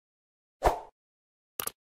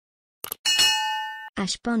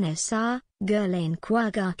Ash Bonassar, Ghislaine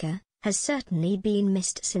Kwagaka, has certainly been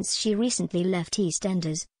missed since she recently left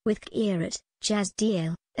EastEnders, with Kierat, Jazz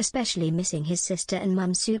Deal, especially missing his sister and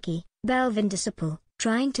mum Suki, Belvin Disciple,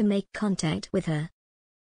 trying to make contact with her.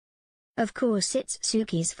 Of course it's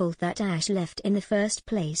Suki's fault that Ash left in the first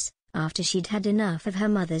place, after she'd had enough of her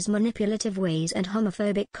mother's manipulative ways and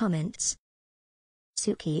homophobic comments.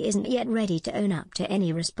 Suki isn't yet ready to own up to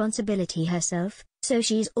any responsibility herself, so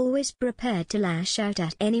she's always prepared to lash out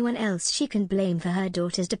at anyone else she can blame for her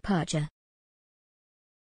daughter's departure.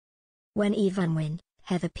 When Eve Unwin,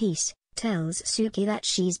 Heather Peace, tells Suki that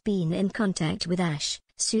she's been in contact with Ash,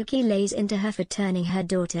 Suki lays into her for turning her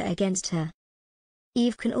daughter against her.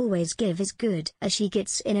 Eve can always give as good as she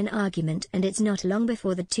gets in an argument, and it's not long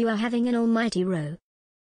before the two are having an almighty row.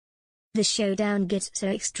 The showdown gets so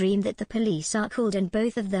extreme that the police are called and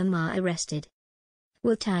both of them are arrested.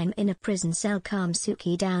 Will time in a prison cell calm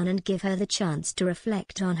Suki down and give her the chance to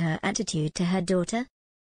reflect on her attitude to her daughter?